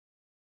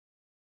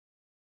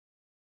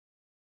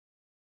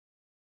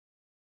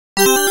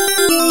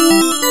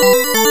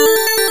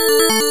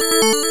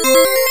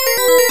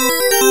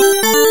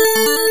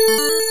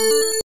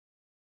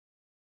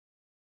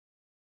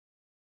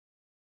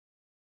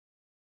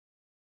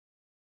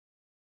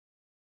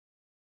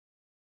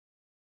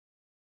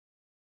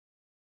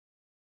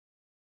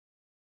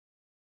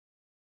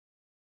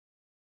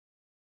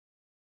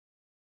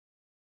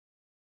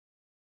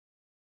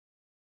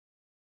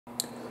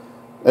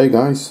Hey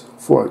guys,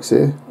 Forex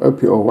here,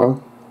 hope you're all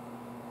well.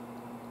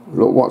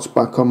 Look what's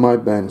back on my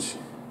bench.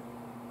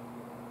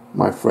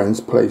 My friend's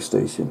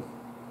PlayStation.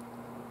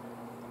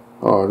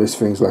 Oh, this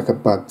thing's like a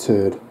bad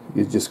turd,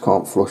 you just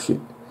can't flush it.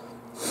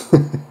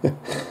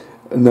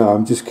 No,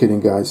 I'm just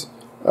kidding guys.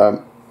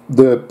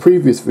 The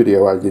previous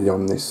video I did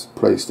on this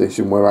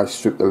PlayStation where I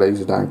stripped the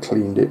laser down,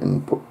 cleaned it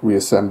and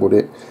reassembled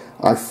it,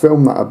 I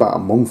filmed that about a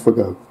month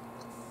ago.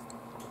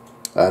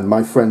 And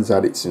my friend's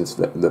had it since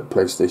the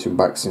PlayStation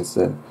back since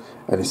then,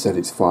 and he said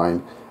it's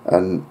fine.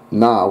 And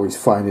now he's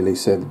finally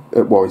said,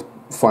 well, he's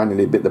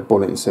finally bit the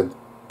bullet and said,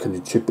 "Can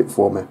you chip it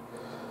for me?"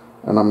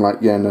 And I'm like,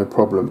 yeah, no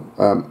problem.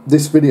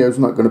 This video is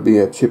not going to be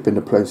a chip in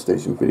the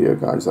PlayStation video,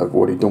 guys. I've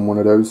already done one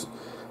of those.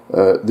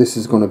 This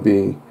is going to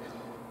be,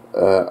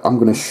 I'm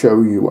going to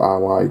show you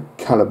how I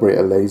calibrate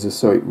a laser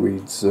so it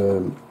reads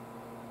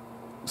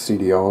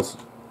CDRs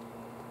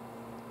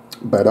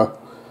better.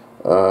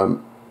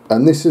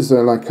 And this is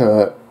like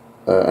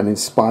an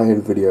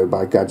inspired video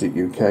by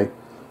GadgetUK.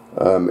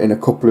 In a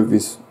couple of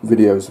his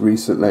videos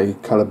recently, he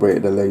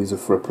calibrated a laser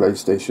for a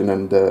PlayStation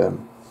and a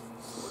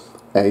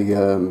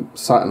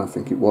Saturn, I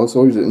think it was,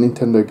 or was it a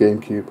Nintendo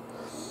GameCube?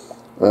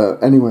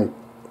 Anyway,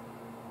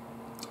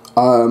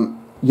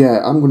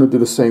 yeah, I'm going to do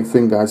the same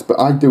thing, guys, but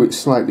I do it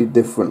slightly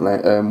differently.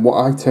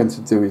 What I tend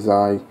to do is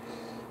I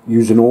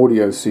use an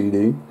audio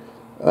CD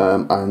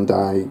and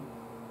I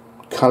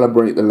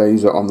calibrate the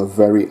laser on the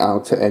very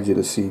outer edge of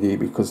the CD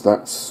because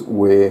that's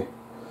where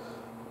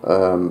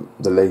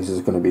the laser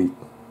is going to be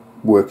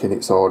working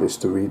its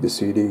hardest to read the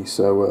CD.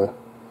 So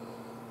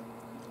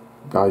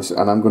guys,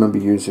 and I'm going to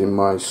be using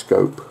my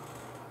scope,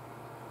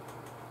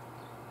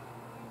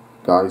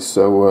 guys,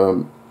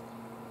 so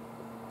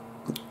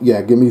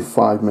yeah, give me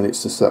 5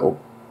 minutes to set up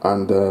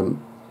and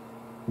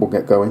we'll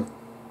get going.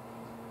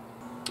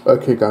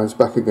 Okay guys,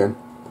 back again.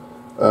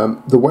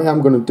 The way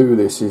I'm going to do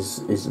this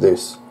is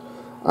this.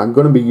 I'm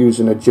going to be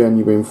using a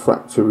genuine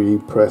factory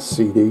press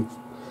CD,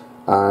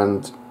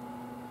 and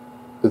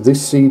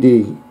this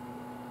CD,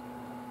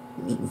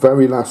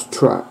 very last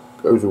track,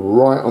 goes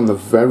right on the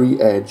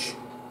very edge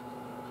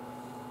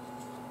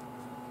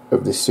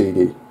of this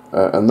CD,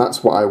 and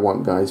that's what I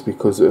want, guys,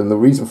 because, and the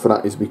reason for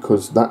that is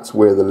because that's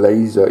where the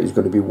laser is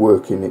going to be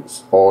working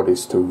its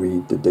hardest to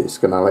read the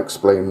disc, and I'll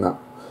explain that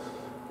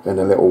in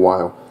a little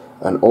while.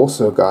 And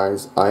also,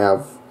 guys, I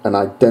have an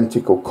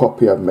identical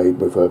copy I've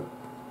made with a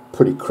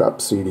pretty crap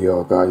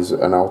CDR, guys,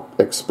 and I'll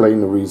explain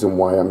the reason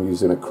why I'm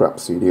using a crap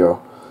CDR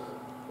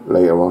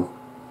later on.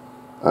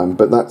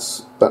 But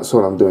that's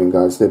what I'm doing,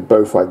 guys. They're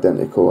both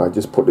identical. I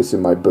just put this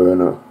in my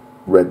burner,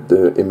 read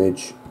the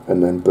image,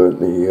 and then burnt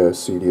the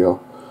CDR,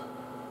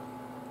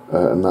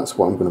 and that's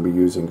what I'm going to be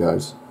using,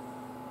 guys.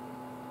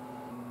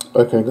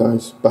 Okay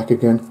guys, back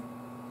again.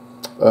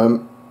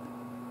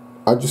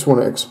 I just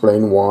want to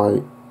explain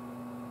why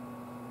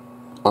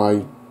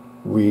I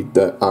read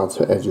the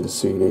outer edge of the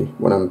CD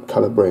when I'm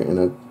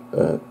calibrating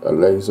a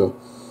laser.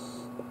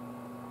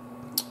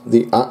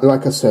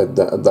 Like I said,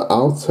 the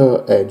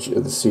outer edge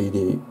of the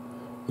CD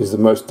is the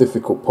most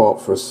difficult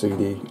part for a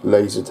CD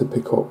laser to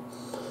pick up,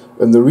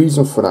 and the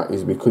reason for that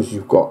is because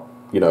you've got,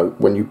 you know,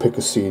 when you pick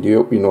a CD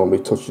up, you're normally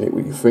touching it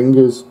with your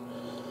fingers.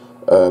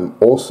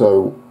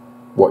 Also,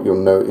 what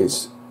you'll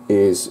notice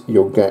is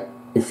you'll get,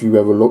 if you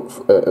ever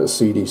look at a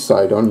CD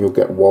side on, you'll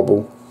get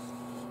wobble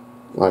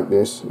like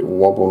this. It will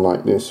wobble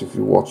like this if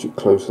you watch it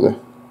closely.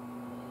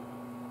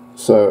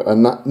 So,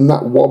 and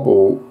that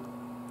wobble,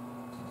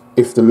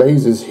 if the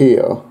laser's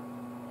here,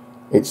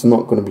 it's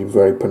not going to be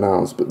very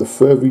pronounced, but the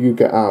further you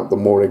get out, the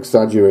more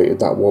exaggerated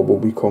that wobble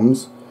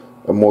becomes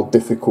and more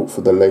difficult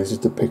for the laser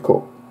to pick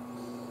up.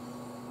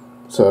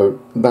 So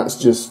that's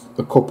just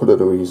a couple of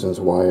the reasons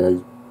why I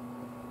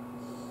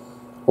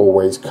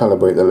always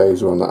calibrate the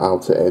laser on the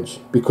outer edge,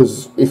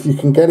 because if you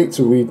can get it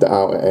to read the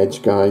outer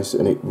edge, guys,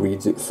 and it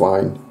reads it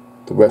fine,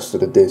 the rest of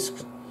the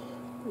disc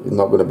is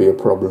not going to be a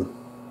problem.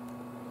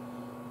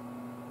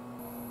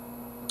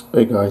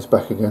 Hey guys,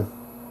 back again.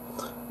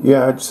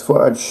 Yeah, I just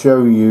thought I'd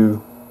show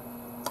you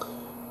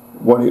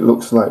what it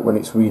looks like when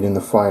it's reading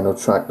the final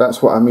track.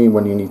 That's what I mean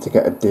when you need to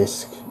get a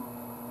disc,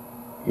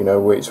 you know,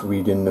 where it's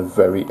reading the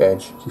very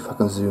edge. See if I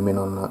can zoom in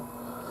on that.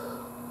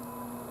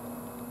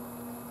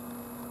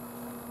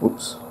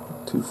 Oops,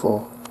 too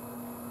far.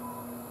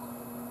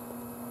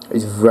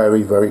 It's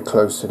very, very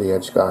close to the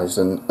edge, guys,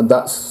 and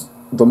that's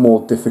the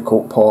more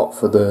difficult part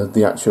for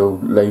the actual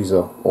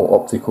laser or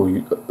optical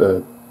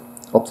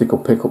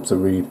pickup to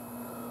read.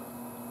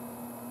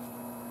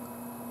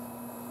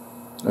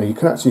 Now you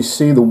can actually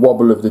see the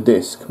wobble of the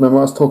disc. Remember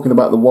I was talking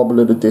about the wobble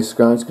of the disc,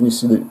 guys? Can you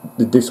see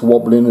the disc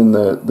wobbling and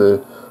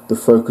the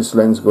focus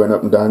lens going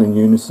up and down in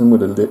unison with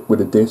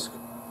the disc?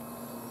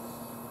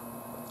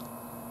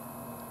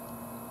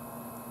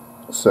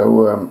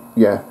 So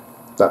yeah,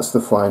 that's the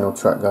final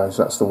track, guys.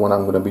 That's the one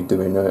I'm going to be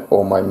doing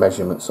all my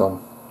measurements on.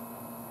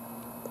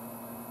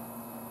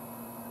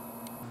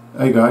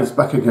 Hey guys,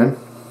 back again.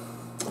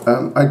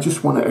 I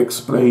just want to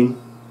explain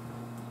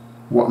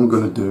what I'm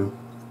going to do.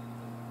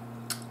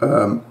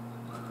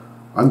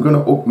 I'm going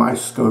to up my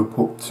scope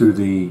up to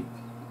the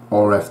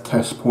RF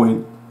test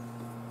point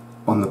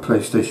on the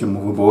PlayStation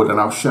motherboard, and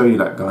I'll show you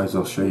that, guys.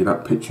 I'll show you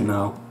that picture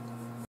now.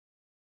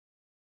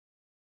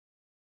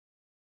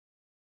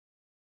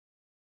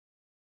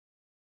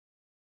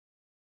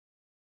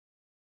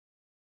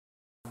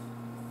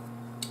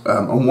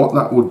 And what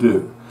that will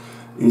do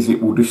is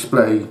it will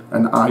display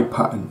an eye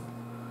pattern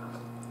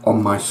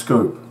on my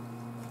scope,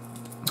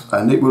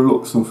 and it will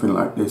look something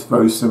like this,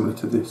 very similar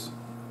to this,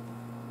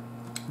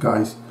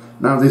 guys.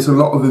 Now there's a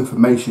lot of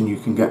information you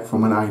can get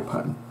from an eye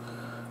pattern,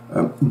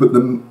 but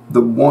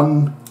the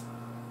one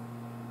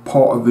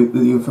part of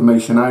the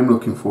information I'm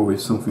looking for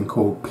is something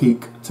called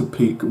peak to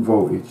peak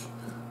voltage.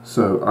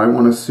 So I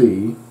want to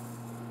see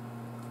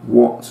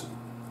what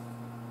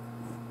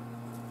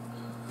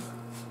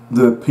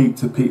the peak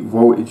to peak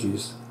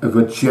voltages of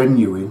a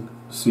genuine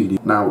CD.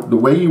 Now the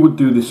way you would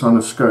do this on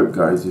a scope,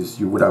 guys, is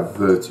you would have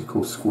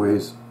vertical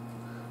squares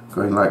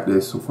going like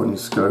this up on your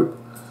scope,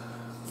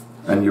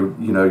 and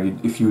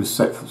if you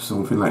set for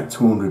something like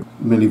 200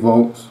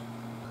 millivolts,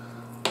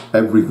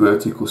 every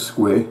vertical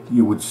square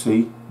you would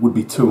see would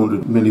be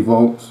 200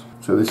 millivolts.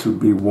 So this would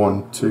be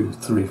 1, 2,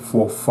 3,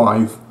 4,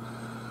 5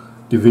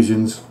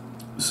 divisions.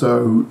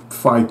 So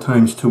 5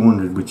 times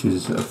 200, which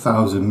is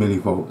 1000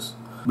 millivolts,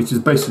 which is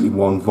basically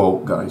 1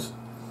 volt, guys.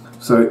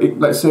 So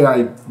let's say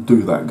I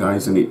do that,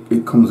 guys, and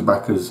it comes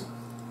back as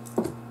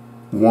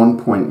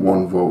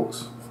 1.1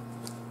 volts,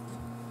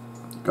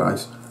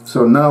 guys.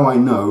 So now I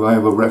know, I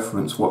have a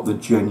reference what the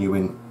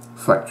genuine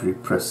factory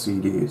press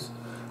CD is.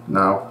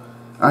 Now,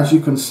 as you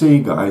can see,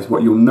 guys,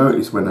 what you'll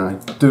notice when I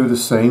do the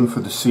same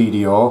for the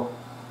CDR,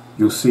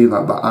 you'll see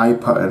that the eye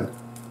pattern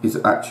is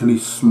actually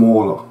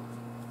smaller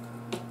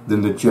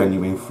than the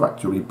genuine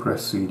factory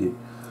press CD.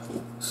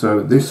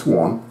 So this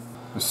one,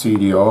 the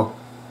CDR,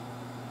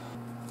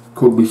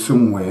 could be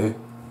somewhere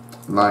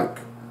like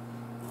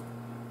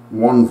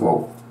 1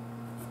 volt,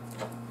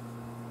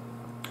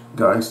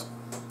 guys.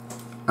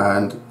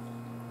 And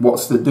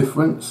what's the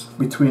difference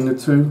between the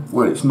two?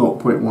 Well, it's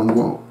 0.1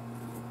 volt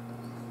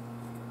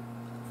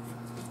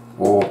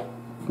or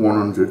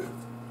 100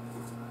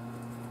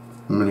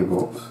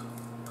 millivolts.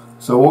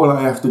 So all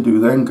I have to do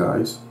then,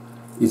 guys,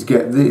 is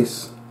get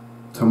this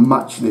to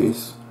match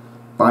this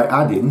by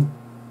adding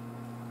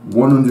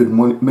 100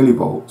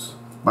 millivolts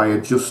by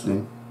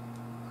adjusting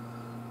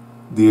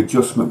the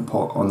adjustment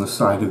pot on the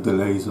side of the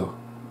laser,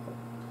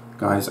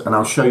 guys. And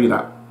I'll show you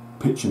that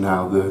picture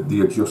now,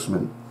 the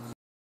adjustment.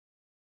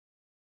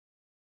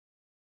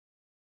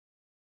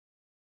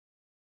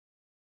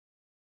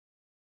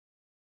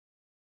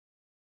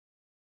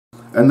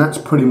 And that's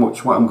pretty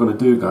much what I'm going to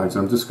do, guys.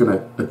 I'm just going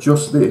to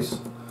adjust this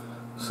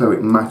so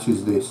it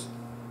matches this,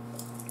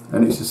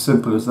 and it's as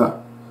simple as that.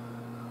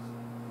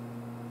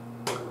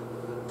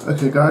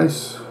 Okay,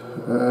 guys,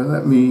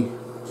 let me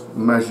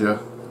measure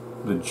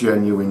the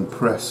genuine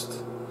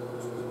pressed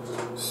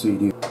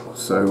CD.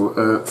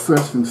 So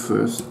first things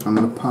first, I'm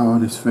going to power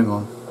this thing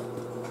on,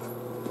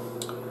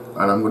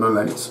 and I'm going to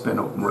let it spin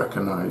up and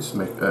recognise,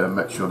 make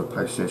sure the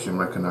PlayStation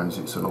recognises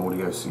it's an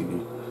audio CD,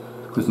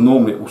 because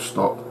normally it will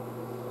stop.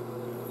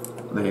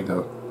 There you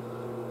go.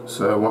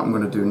 So what I'm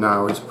going to do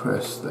now is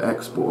press the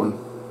X button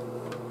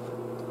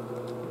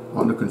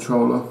on the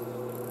controller,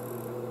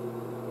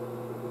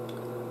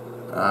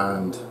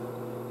 and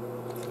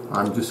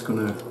I'm just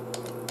going to,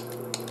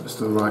 that's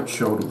the right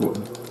shoulder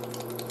button,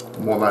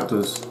 and what that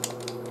does,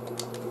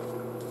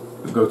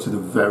 go to the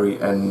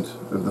very end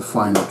of the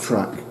final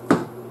track.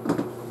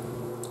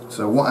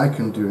 So what I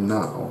can do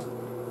now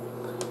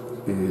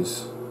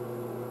is,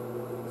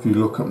 if you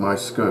look at my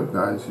scope,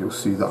 guys, you'll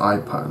see the eye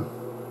pattern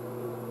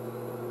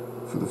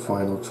for the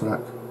final track.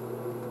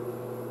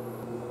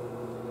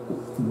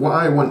 What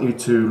I want you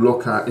to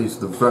look at is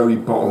the very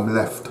bottom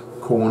left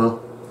corner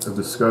of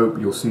the scope.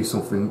 You'll see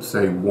something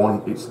say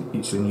 1,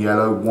 it's in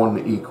yellow,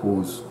 1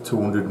 equals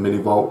 200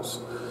 millivolts.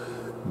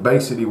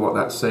 Basically what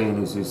that's saying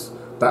is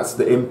that's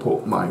the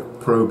input, my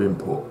probe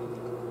input.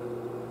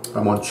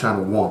 I'm on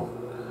channel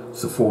 1.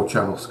 It's a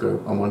 4-channel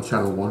scope. I'm on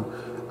channel 1,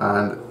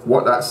 and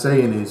what that's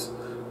saying is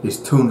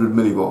 200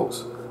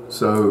 millivolts.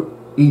 So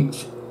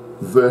each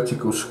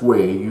vertical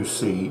square you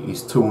see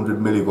is 200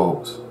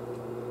 millivolts.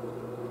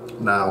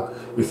 Now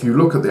if you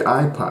look at the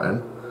eye pattern,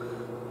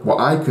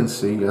 what I can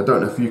see, I don't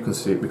know if you can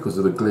see it because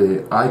of the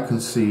glare, I can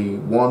see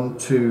 1,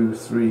 2,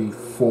 3,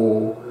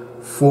 4,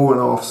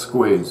 4.5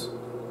 squares.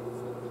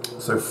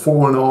 So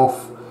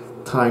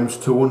 4.5 times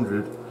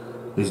 200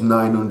 is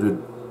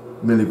 900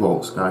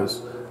 millivolts,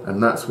 guys,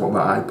 and that's what my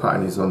eye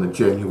pattern is on the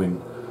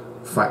genuine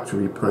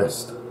factory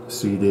pressed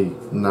CD,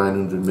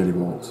 900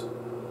 millivolts.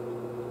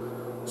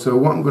 So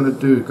what I'm going to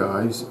do,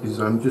 guys, is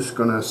I'm just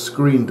going to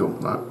screen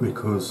dump that,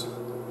 because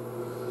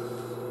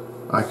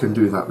I can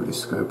do that with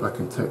this scope. I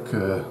can take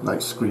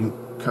like screen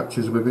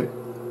captures with it.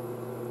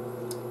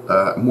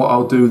 And what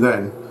I'll do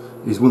then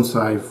is, once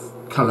I've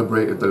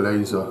calibrated the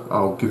laser,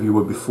 I'll give you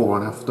a before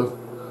and after.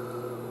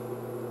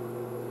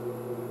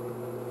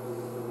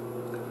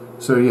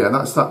 So yeah,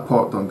 that's that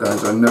part done,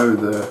 guys. I know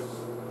the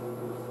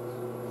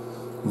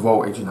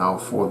voltage now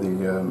for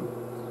the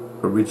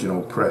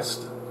original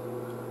pressed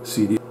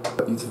CD.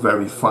 its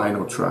very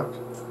final track,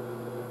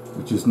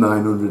 which is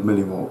 900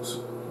 millivolts,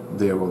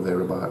 there or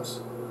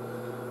thereabouts.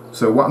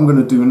 So what I'm going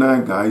to do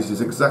now, guys,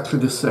 is exactly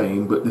the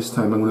same, but this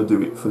time I'm going to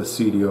do it for the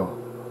CDR.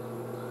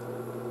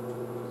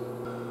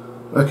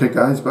 Okay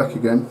guys, back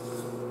again.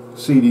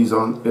 CD's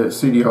on,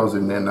 CDR's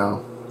in there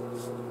now.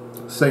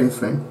 Same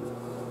thing.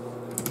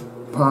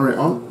 Power it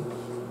on,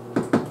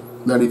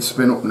 let it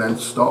spin up and then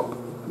stop.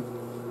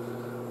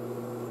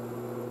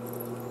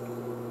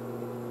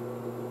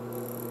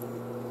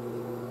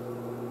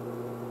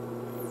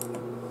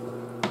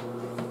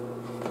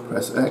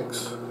 Press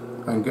X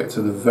and get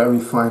to the very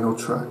final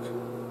track.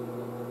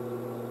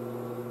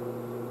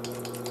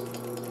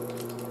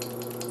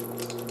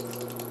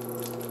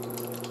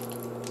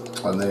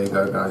 And there you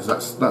go, guys,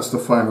 that's the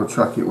final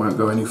track. It won't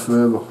go any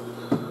further.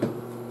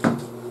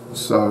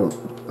 So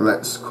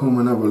let's come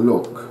and have a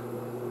look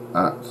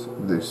at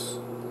this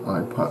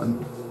eye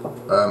pattern.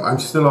 I'm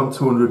still on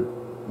 200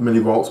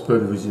 millivolts per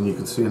division, you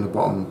can see in the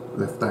bottom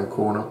left hand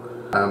corner.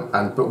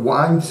 But what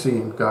I'm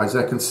seeing, guys,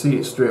 I can see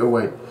it straight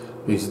away,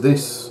 is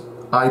this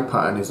eye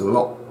pattern is a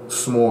lot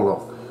smaller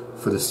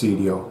for the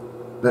CDR.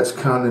 Let's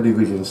count the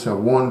divisions. So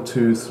 1,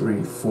 2,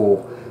 3,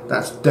 4.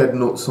 That's dead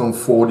nuts on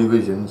 4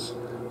 divisions.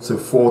 So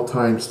 4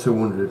 times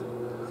 200,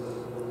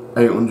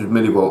 800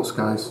 millivolts,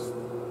 guys.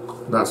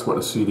 That's what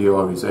the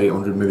CDR is,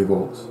 800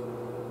 millivolts.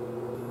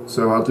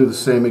 So I'll do the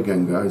same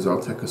again, guys. I'll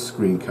take a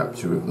screen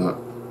capture of that.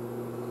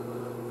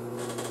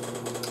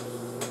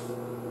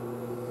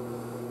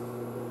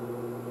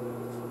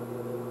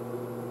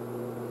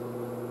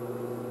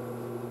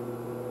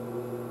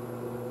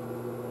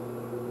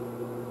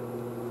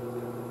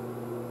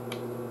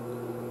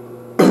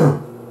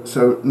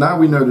 So now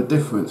we know the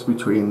difference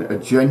between a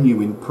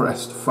genuine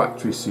pressed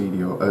factory CD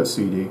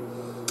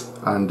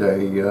and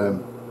a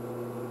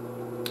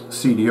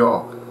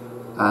CDR.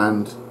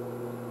 And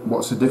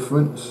what's the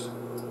difference?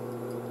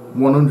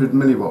 100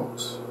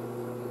 millivolts.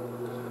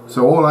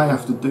 So all I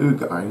have to do,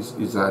 guys,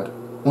 is add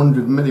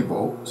 100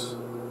 millivolts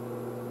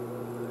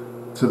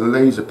to the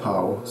laser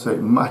power so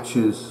it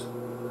matches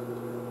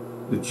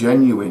the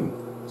genuine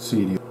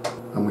CDR,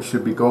 and we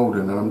should be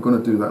golden. And I'm going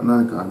to do that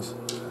now, guys.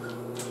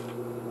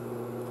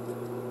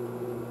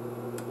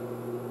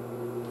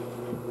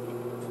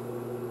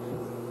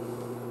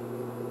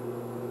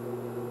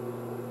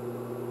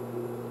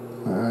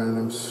 And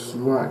I'm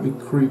slightly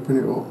creeping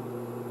it up.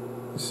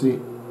 You see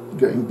it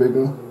getting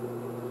bigger.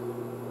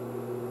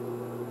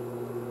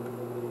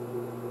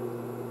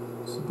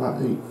 It's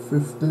about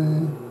 850.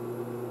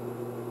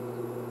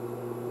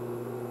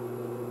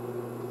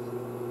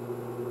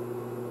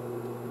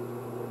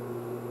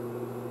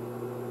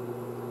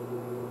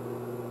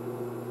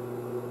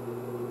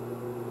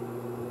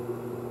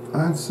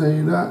 I'd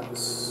say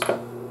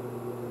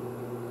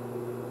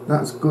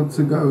that's good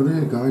to go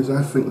there, guys.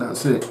 I think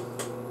that's it.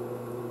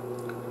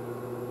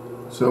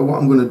 So what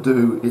I'm going to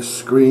do is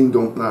screen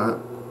dump that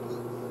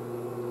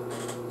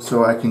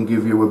so I can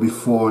give you a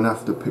before and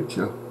after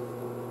picture.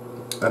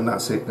 And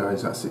that's it,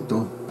 guys, that's it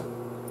done.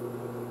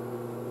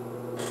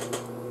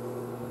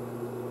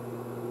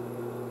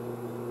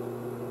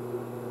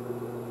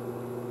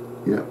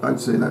 Yeah, I'd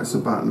say that's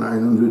about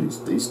 900.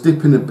 It's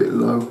dipping a bit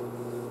low.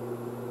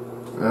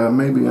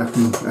 Maybe I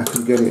can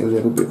get it a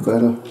little bit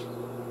better.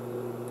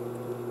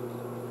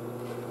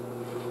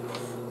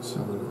 Let's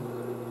have a look.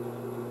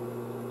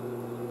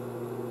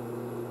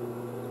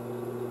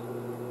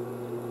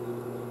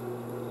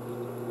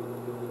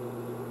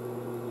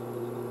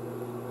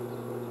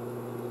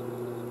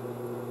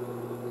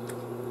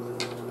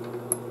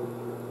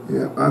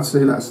 Yeah, I'd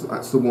say that's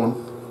the one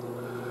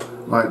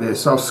right there.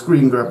 So I'll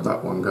screen grab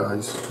that one,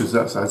 guys, because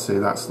I'd say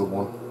that's the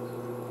one.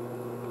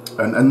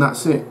 And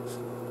that's it.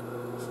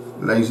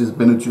 Laser's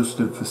been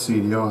adjusted for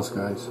CDRs,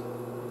 guys.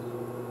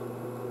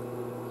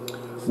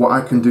 What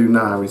I can do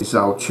now is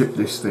I'll chip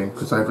this thing,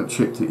 because I haven't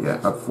chipped it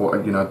yet. I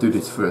thought, you know, I'd do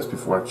this first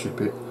before I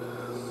chip it.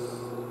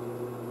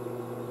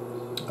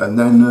 And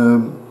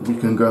then we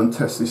can go and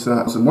test this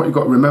out. So what you've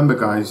got to remember,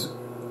 guys,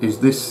 is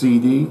this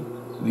CD,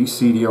 these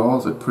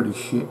CDRs are pretty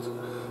shit.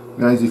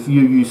 Guys, if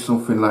you use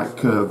something like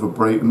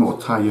Vibratum or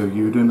Tayo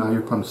Yuden, I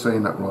hope I'm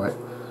saying that right,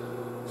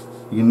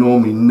 you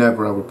normally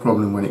never have a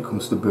problem when it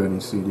comes to burning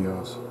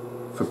CDRs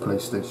for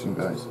PlayStation,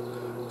 guys.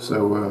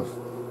 So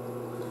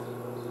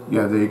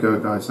yeah, there you go,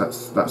 guys.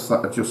 That's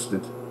that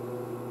adjusted.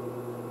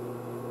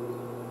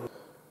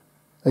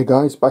 Hey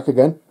guys, back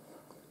again.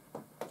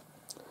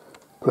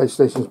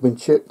 PlayStation's been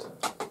chipped.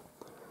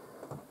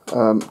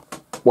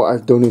 What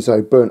I've done is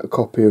I burnt a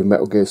copy of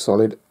Metal Gear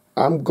Solid.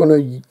 I'm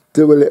gonna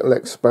do a little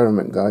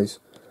experiment, guys.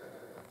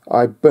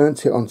 I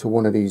burnt it onto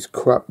one of these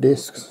crap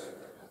discs.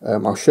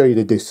 I'll show you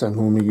the discs I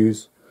normally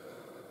use.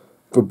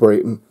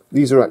 Vibratum.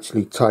 These are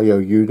actually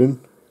Tayo Yuden,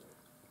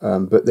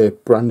 but they're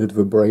branded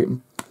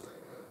Vibratum.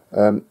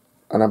 And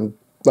I'm,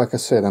 like I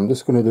said, I'm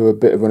just going to do a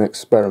bit of an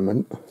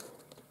experiment.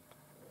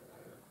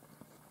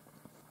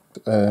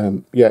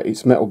 Yeah,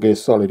 it's Metal Gear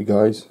Solid,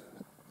 guys.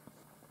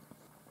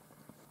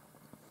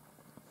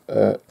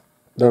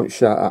 Don't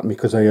shout at me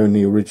because I own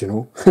the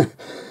original.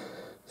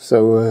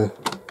 So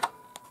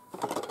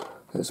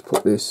Let's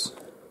put this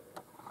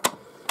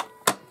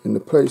in the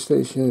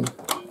PlayStation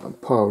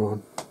and power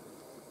on.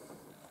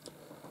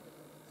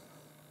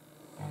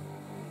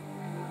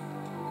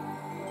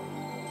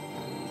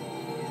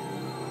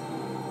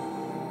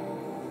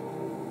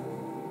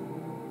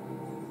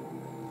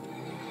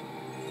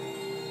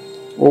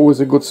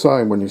 Always a good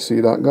sign when you see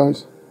that,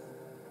 guys.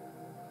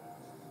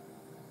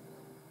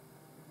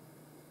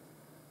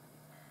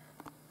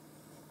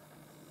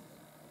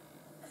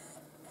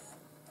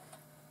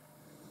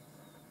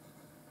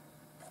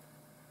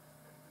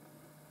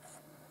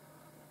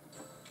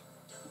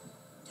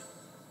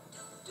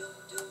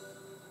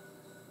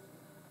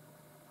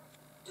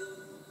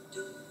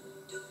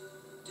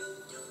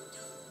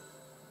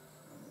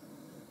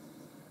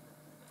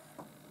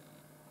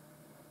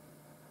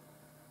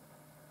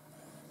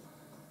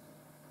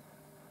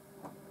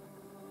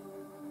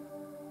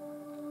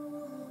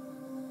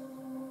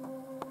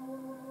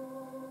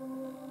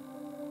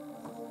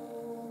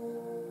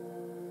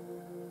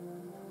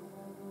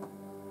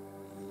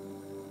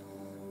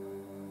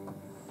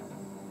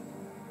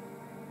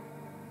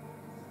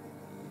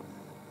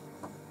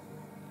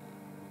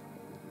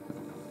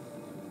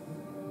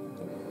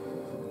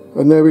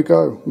 And there we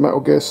go, Metal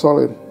Gear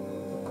Solid.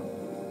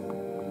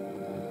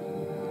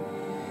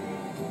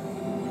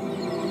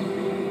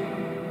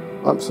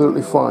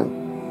 Absolutely fine.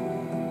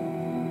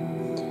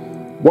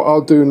 What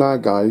I'll do now,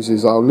 guys,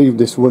 is I'll leave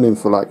this running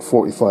for like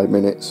 45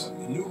 minutes.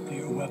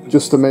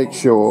 Just to make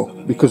sure,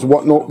 because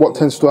what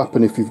tends to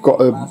happen if you've got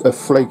a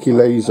flaky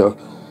laser,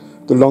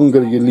 the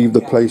longer you leave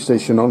the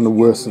PlayStation on, the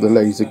worse the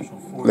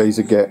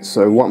laser gets.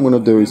 So what I'm going to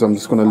do is I'm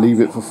just going to leave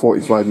it for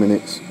 45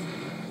 minutes.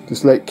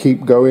 Just let it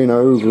keep going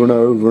over and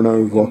over and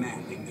over.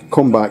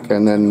 Come back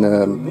and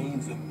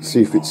then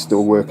see if it's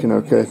still working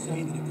okay.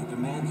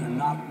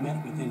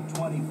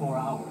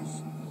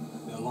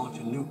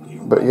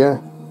 But yeah,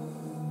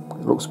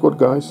 it looks good,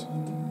 guys.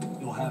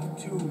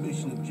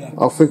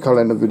 I think I'll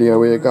end the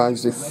video here,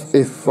 guys.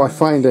 If I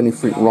find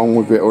anything wrong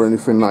with it or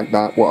anything like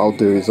that, what I'll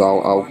do is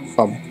I'll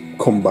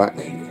come back.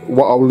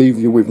 What I'll leave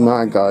you with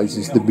now, guys,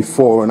 is the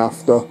before and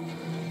after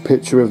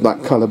picture of that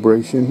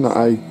calibration that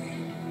I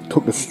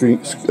took the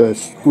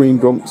screen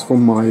dumps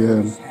from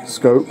my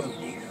scope.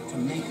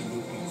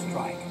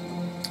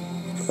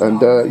 And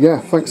yeah,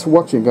 thanks for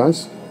watching,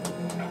 guys.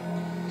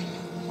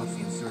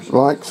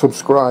 Like,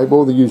 subscribe,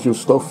 all the usual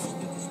stuff,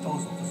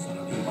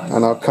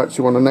 and I'll catch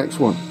you on the next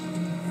one.